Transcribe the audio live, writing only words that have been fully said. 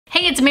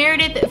Hey, it's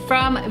Meredith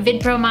from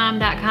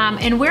vidpromom.com,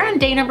 and we're on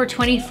day number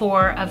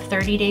 24 of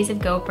 30 days of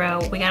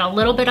GoPro. We got a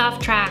little bit off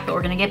track, but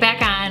we're gonna get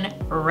back on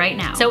right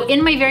now. So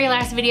in my very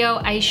last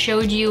video, I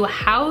showed you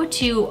how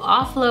to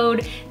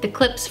offload the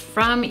clips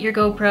from your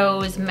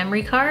GoPro's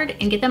memory card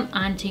and get them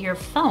onto your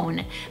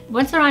phone.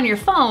 Once they're on your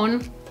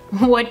phone,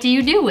 what do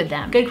you do with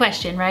them? Good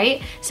question,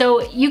 right?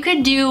 So you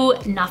could do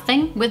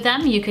nothing with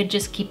them. You could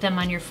just keep them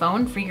on your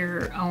phone for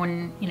your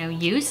own,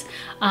 use.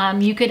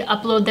 You could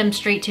upload them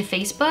straight to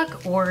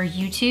Facebook or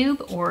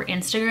YouTube or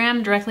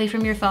Instagram directly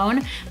from your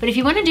phone. But if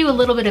you want to do a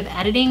little bit of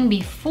editing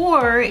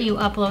before you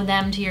upload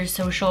them to your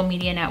social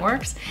media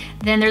networks,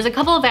 then there's a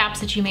couple of apps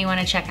that you may want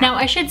to check out. Now,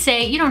 I should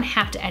say you don't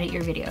have to edit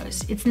your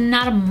videos. It's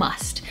not a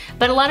must,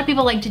 but a lot of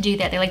people like to do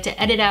that. They like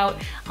to edit out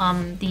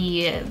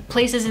the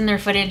places in their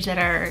footage that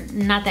are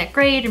not that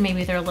great, or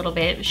maybe they're a little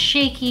bit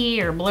shaky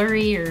or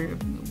blurry or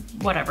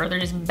whatever, they're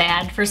just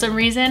bad for some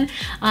reason,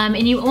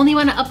 and you only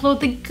want to upload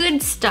the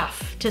good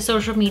stuff to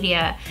social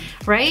media,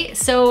 right?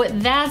 So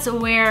that's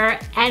where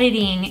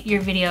editing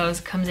your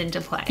videos comes into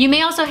play. You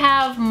may also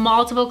have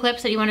multiple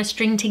clips that you want to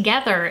string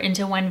together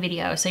into one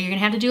video, so you're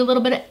gonna have to do a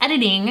little bit of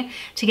editing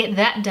to get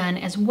that done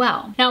as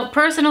well. Now,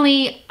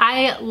 personally,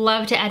 I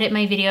love to edit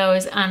my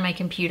videos on my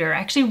computer. I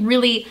actually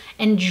really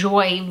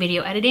enjoy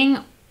video editing,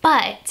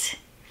 but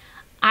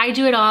I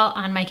do it all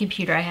on my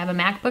computer. I have a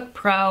MacBook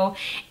Pro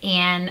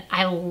and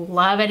I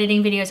love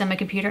editing videos on my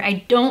computer.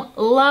 I don't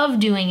love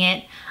doing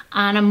it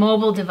on a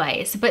mobile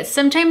device, but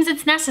sometimes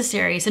it's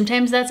necessary.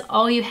 Sometimes that's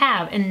all you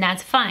have, and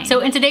that's fine.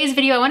 So in today's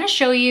video, I wanna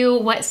show you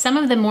what some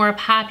of the more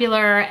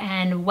popular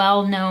and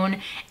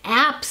well-known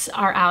apps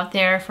are out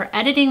there for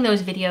editing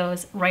those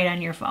videos right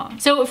on your phone.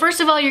 So first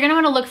of all, you're gonna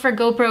wanna look for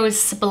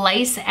GoPro's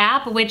Splice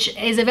app, which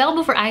is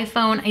available for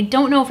iPhone. I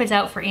don't know if it's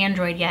out for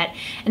Android yet.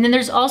 And then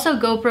there's also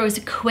GoPro's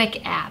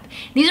Quick app.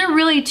 These are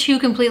really two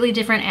completely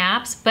different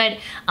apps, but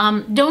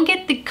don't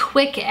get the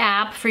Quick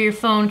app for your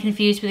phone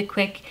confused with the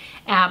Quick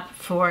app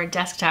for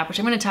desktop, which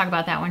I'm going to talk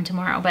about that one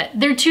tomorrow. But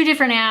they're two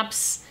different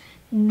apps.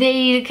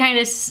 They kind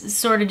of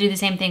sort of do the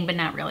same thing, but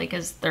not really,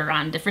 because they're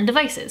on different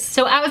devices.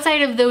 So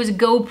outside of those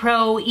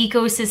GoPro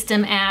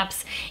ecosystem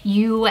apps,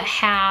 you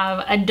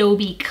have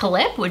Adobe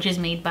Clip, which is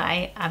made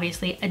by,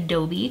 obviously,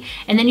 Adobe.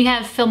 And then you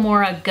have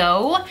Filmora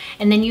Go,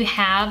 and then you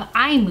have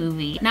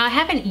iMovie. Now, I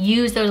haven't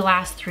used those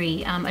last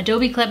three,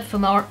 Adobe Clip,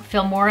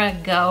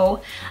 Filmora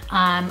Go,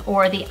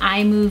 or the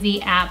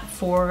iMovie app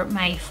for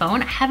my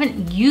phone. I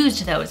haven't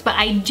used those, but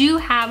I do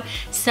have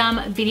some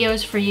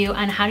videos for you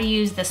on how to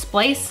use the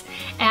Splice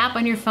app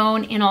on your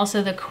phone and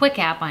also the Quick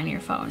app on your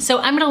phone. So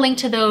I'm gonna link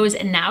to those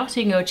now so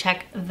you can go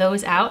check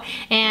those out.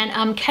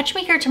 And catch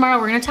me here tomorrow.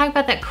 We're gonna talk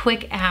about that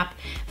Quick app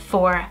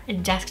for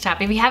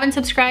desktop. If you haven't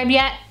subscribed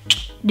yet,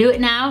 do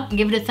it now.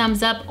 Give it a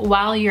thumbs up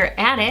while you're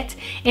at it.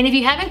 And if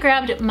you haven't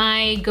grabbed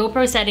my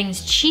GoPro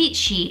Settings Cheat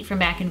Sheet from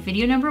back in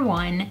video number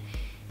 1,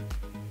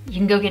 you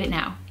can go get it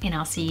now. And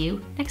I'll see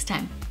you next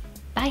time.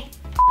 Bye.